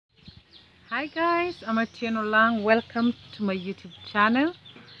Hi guys, I'm Atieno Lang. Welcome to my YouTube channel.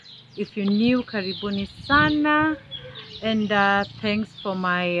 If you're new, karibuni sana, and thanks for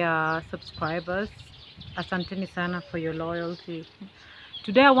my subscribers. Asanteni sana for your loyalty.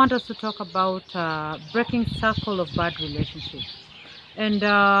 Today I want us to talk about breaking circle of bad relationships, and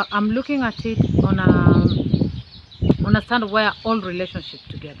I'm looking at it on a where all relationship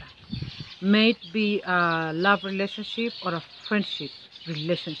together, may it be a love relationship or a friendship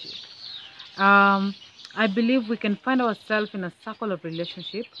relationship. I believe we can find ourselves in a circle of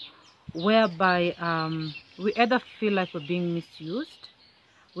relationship whereby we either feel like we're being misused,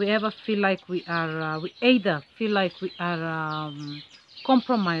 we either feel like we are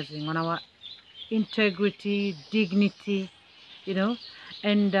compromising on our integrity, dignity, you know,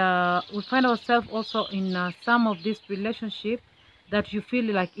 and we find ourselves also in some of this relationship that you feel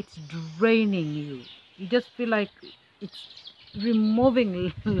like it's draining you. You just feel like it's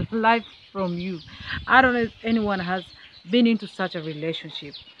removing life from you. I don't know if anyone has been into such a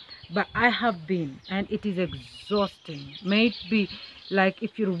relationship, but I have been, and it is exhausting. May it be like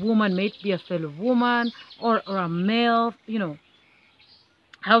if you're a woman, may it be a fellow woman or a male,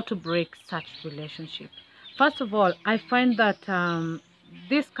 how to break such relationship. First of all, I find that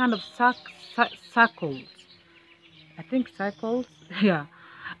this kind of circles, I think cycles, yeah,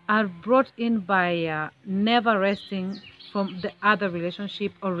 are brought in by never resting from the other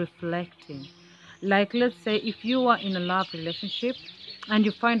relationship or reflecting. Like, let's say if you are in a love relationship and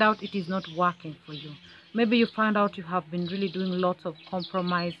you find out it is not working for you, maybe you find out you have been really doing lots of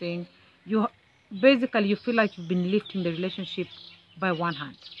compromising. You basically you feel like you've been lifting the relationship by one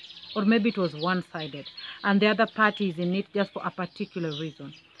hand, or maybe it was one-sided and the other party is in it just for a particular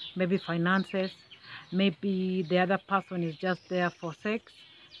reason, maybe finances, maybe the other person is just there for sex,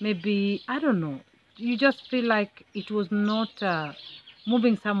 maybe I don't know, you just feel like it was not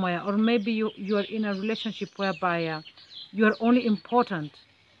moving somewhere, or maybe you are in a relationship whereby you are only important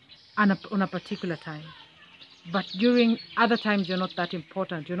on a particular time, but during other times you're not that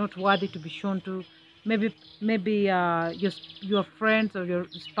important, you're not worthy to be shown to. Maybe your friends or your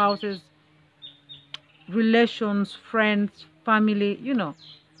spouses, relations, friends, family,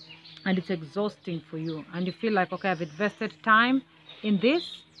 and it's exhausting for you, and you feel like, okay, I've invested time in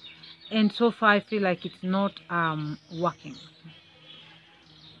this, and so far I feel like it's not working.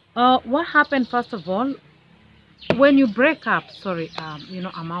 What happened first of all when you break up? Sorry,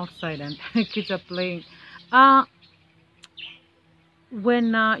 I'm outside and kids are playing.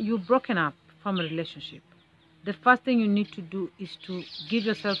 When you've broken up from a relationship, the first thing you need to do is to give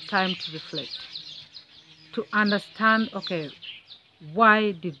yourself time to reflect, to understand, okay,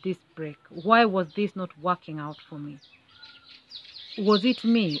 why did this break? Why was this not working out for me? Was it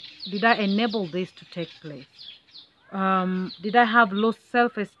me? Did I enable this to take place? Did I have low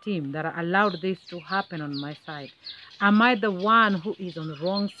self-esteem that allowed this to happen on my side? Am I the one who is on the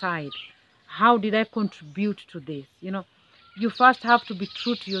wrong side? How did I contribute to this? You first have to be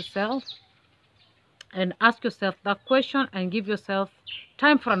true to yourself and ask yourself that question and give yourself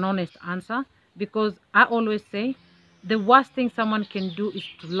time for an honest answer, because I always say the worst thing someone can do is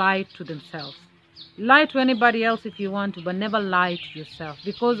to lie to themselves. Lie to anybody else if you want to, but never lie to yourself,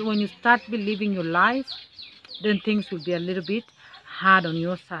 because when you start believing your lies, then things will be a little bit hard on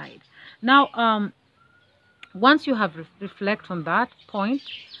your side. Now, once you have reflect on that point,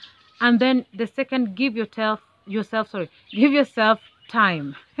 and then the second, give give yourself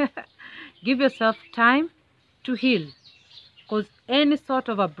time. Give yourself time to heal, because any sort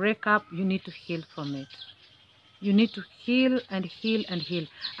of a breakup, you need to heal from it. You need to heal and heal and heal.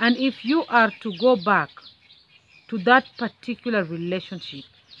 And if you are to go back to that particular relationship,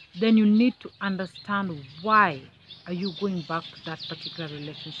 then you need to understand why are you going back to that particular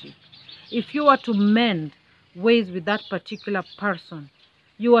relationship. If you are to mend ways with that particular person,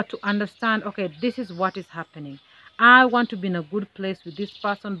 you are to understand, okay, this is what is happening. I want to be in a good place with this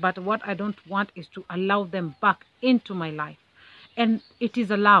person, but what I don't want is to allow them back into my life. And it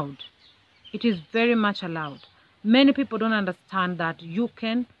is allowed. It is very much allowed. Many people don't understand that you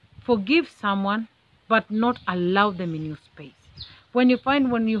can forgive someone but not allow them in your space. When you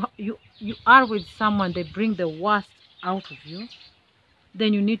find when you are with someone, they bring the worst out of you,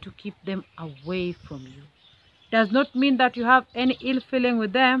 then you need to keep them away from you. Does not mean that you have any ill feeling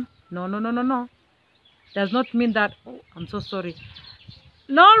with them. No, no, no, no, no. Does not mean that, oh, I'm so sorry.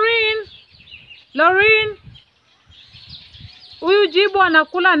 Lauren, huyu jibu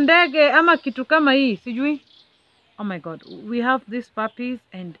anakula ndege ama kitu kama hii, sijui. Oh my God, we have these puppies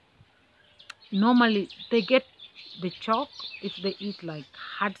and normally they get the chalk if they eat like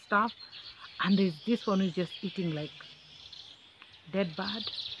hard stuff, and there's this one who's just eating like dead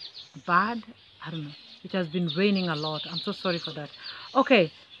bird. bad. I don't know. It has been raining a lot. I'm so sorry for that.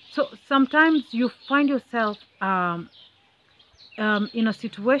 Okay, so sometimes you find yourself in a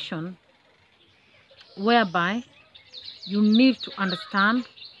situation whereby you need to understand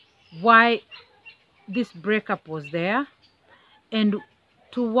why this breakup was there and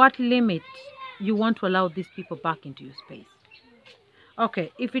to what limit you want to allow these people back into your space.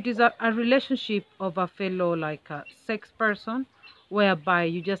 Okay, if it is a relationship of a fellow, like a sex person, whereby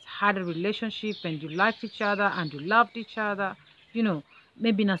you just had a relationship and you liked each other and you loved each other, you know,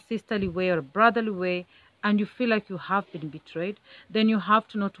 maybe in a sisterly way or a brotherly way, and you feel like you have been betrayed, then you have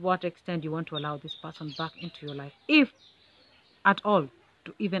to know to what extent you want to allow this person back into your life, if at all,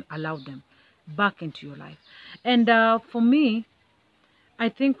 to even allow them back into your life. And for me, I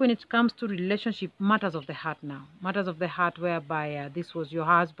think when it comes to relationship, matters of the heart now, matters of the heart, whereby this was your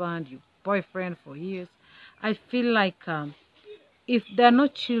husband, your boyfriend for years, I feel like if there are no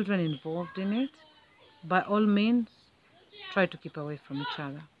children involved in it, by all means, try to keep away from each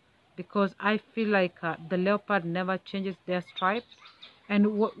other. Because I feel like the leopard never changes their stripe,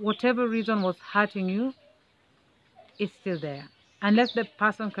 and whatever reason was hurting you, it's still there. Unless the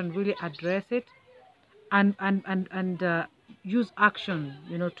person can really address it and use action,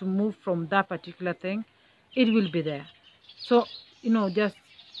 to move from that particular thing, it will be there. So, just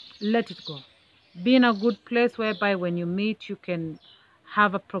let it go. Be in a good place whereby when you meet, you can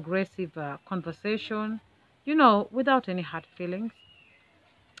have a progressive conversation, without any hard feelings.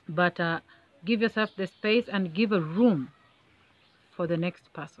 But give yourself the space and give a room for the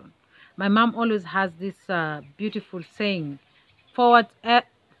next person. My mom always has this beautiful saying, forward,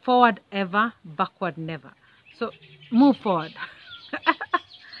 forward ever, backward never. So move forward.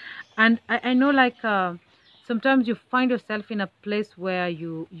 And I know, like, sometimes you find yourself in a place where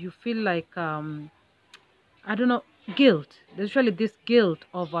you feel like, I don't know, guilt. There's usually this guilt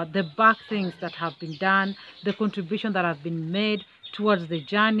of the bad things that have been done, the contribution that have been made towards the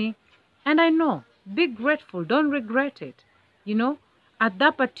journey. And I know, be grateful, don't regret it. At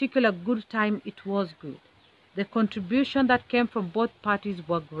that particular good time, it was good. The contribution that came from both parties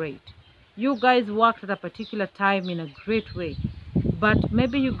were great. You guys worked at a particular time in a great way, but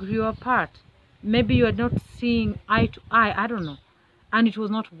maybe you grew apart. Maybe you are not seeing eye to eye, I don't know, and it was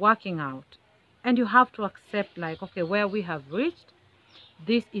not working out. And you have to accept, like, okay, where we have reached,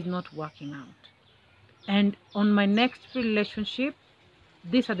 this is not working out. And on my next relationship,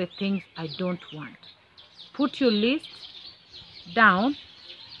 these are the things I don't want. Put your list down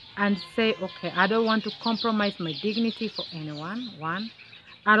and say, okay, I don't want to compromise my dignity for anyone. One,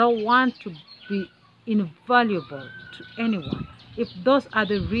 I don't want to be invaluable to anyone. If those are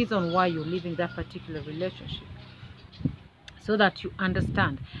the reason why you're leaving that particular relationship, so that you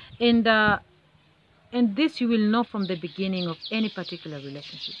understand. And this you will know from the beginning of any particular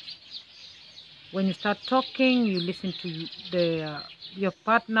relationship. When you start talking, you listen to your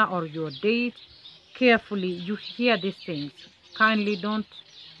partner or your date carefully. You hear these things. Kindly don't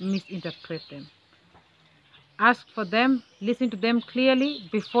misinterpret them. Ask for them, listen to them clearly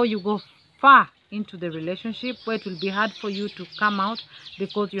before you go far into the relationship, where it will be hard for you to come out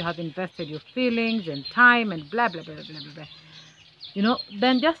because you have invested your feelings and time and blah blah blah blah blah blah.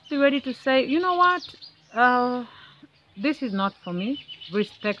 Then just be ready to say, you know what, this is not for me.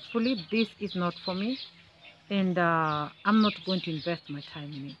 Respectfully, this is not for me, and I'm not going to invest my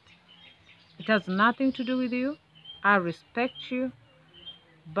time in it. It has nothing to do with you. I respect you,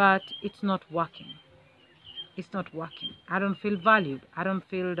 but it's not working. It's not working. I don't feel valued. I don't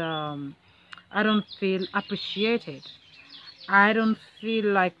feel appreciated. I don't feel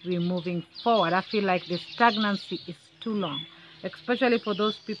like we're moving forward. I feel like the stagnancy is too long, especially for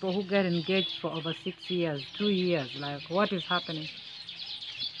those people who get engaged for over 6 years, 2 years. Like, what is happening?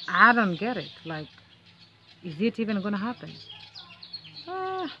 I don't get it. Like, is it even going to happen?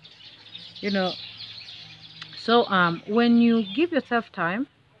 Ah, you know, so when you give yourself time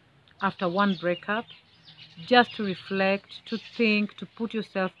after one breakup, just to reflect, to think, to put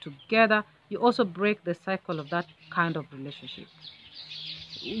yourself together, you also break the cycle of that kind of relationship.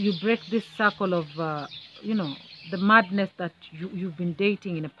 You break this cycle of, the madness that you've been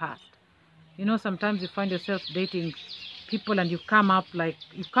dating in the past. Sometimes you find yourself dating people and you come out like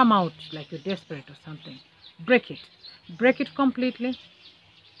you're desperate or something. Break it. Break it completely.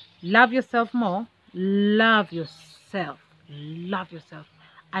 Love yourself more. Love yourself. Love yourself.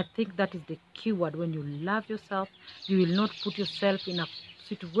 I think that is the key word. When you love yourself, you will not put yourself in a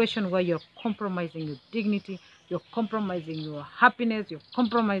situation where you're compromising your dignity, you're compromising your happiness, you're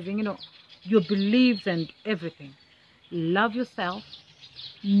compromising, your beliefs and everything. Love yourself.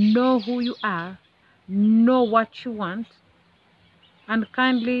 Know who you are. Know what you want. And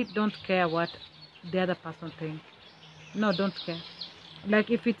kindly don't care what the other person thinks. No, don't care. Like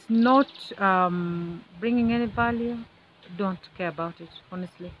if it's not bringing any value, don't care about it,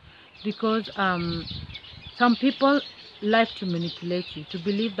 honestly. Because some people like to manipulate you to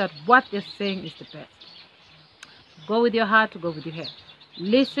believe that what they're saying is the best. Go with your heart, go with your head.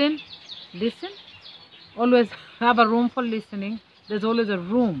 Listen, listen. Always have a room for listening. There's always a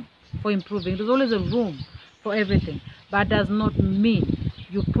room for improving. There's always a room for everything. But does not mean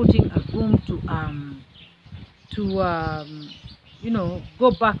you're putting a room to you know,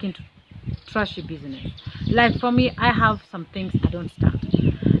 go back into trashy business. Like for me, I have some things I don't stand.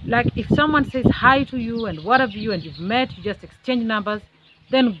 Like if someone says hi to you and what have you and you've met, you just exchange numbers,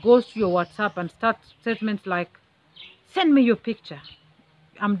 then goes to your WhatsApp and start statements like, send me your picture,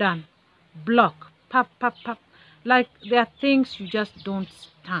 I'm done, block, pop, pop, pop. Like there are things you just don't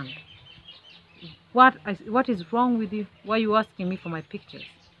stand. What is wrong with you? Why are you asking me for my pictures?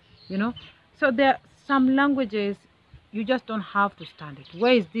 You know, so there are some languages you just don't have to stand it.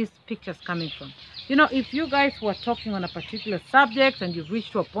 Where is these pictures coming from? You know, if you guys were talking on a particular subject and you've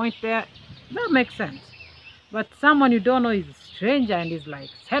reached to a point there, that makes sense. But someone you don't know is a stranger and is like,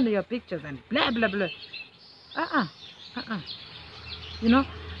 send your pictures and blah blah blah. You know,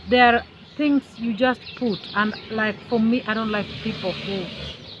 there are things you just put, and like for me, I don't like people who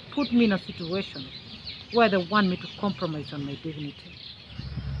put me in a situation where they want me to compromise on my dignity.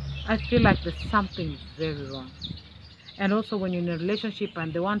 I feel like there's something very wrong. And also when you're in a relationship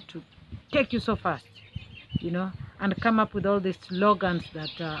and they want to take you so fast, you know, and come up with all these slogans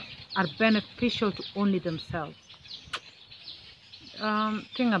that are beneficial to only themselves.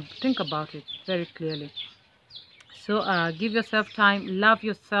 Think about it very clearly. So give yourself time, love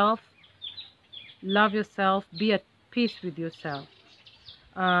yourself, be at peace with yourself.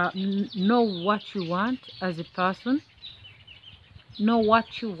 Know what you want as a person, know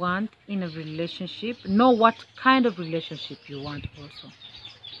what you want in a relationship, know what kind of relationship you want also.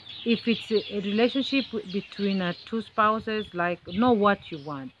 If it's a relationship between two spouses, like know what you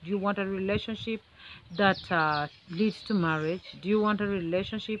want. Do you want a relationship that leads to marriage? Do you want a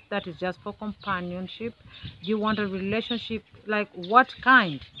relationship that is just for companionship? Do you want a relationship, like what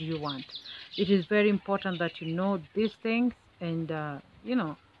kind do you want? It is very important that you know these things, and you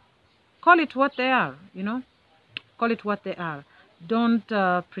know, call it what they are. You know, call it what they are. Don't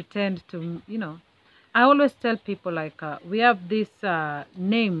pretend to, you know. I always tell people like we have this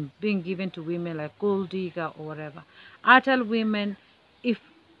name being given to women like gold digger or whatever. I tell women, if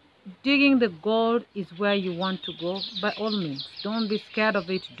digging the gold is where you want to go, by all means, don't be scared of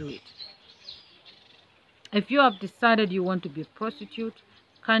it, do it. If you have decided you want to be a prostitute,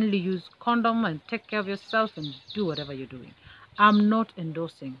 kindly use condom and take care of yourself and do whatever you're doing. I'm not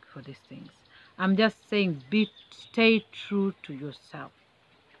endorsing for these things. I'm just saying stay true to yourself.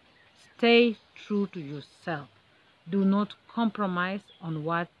 Stay true to yourself. Do not compromise on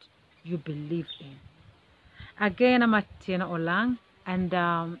what you believe in. Again, I'm Atiena Olang, and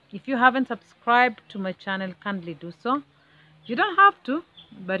if you haven't subscribed to my channel, kindly do so. You don't have to,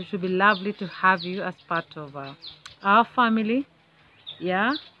 but it would be lovely to have you as part of our family.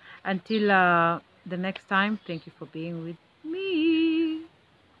 Yeah, until the next time, thank you for being with me.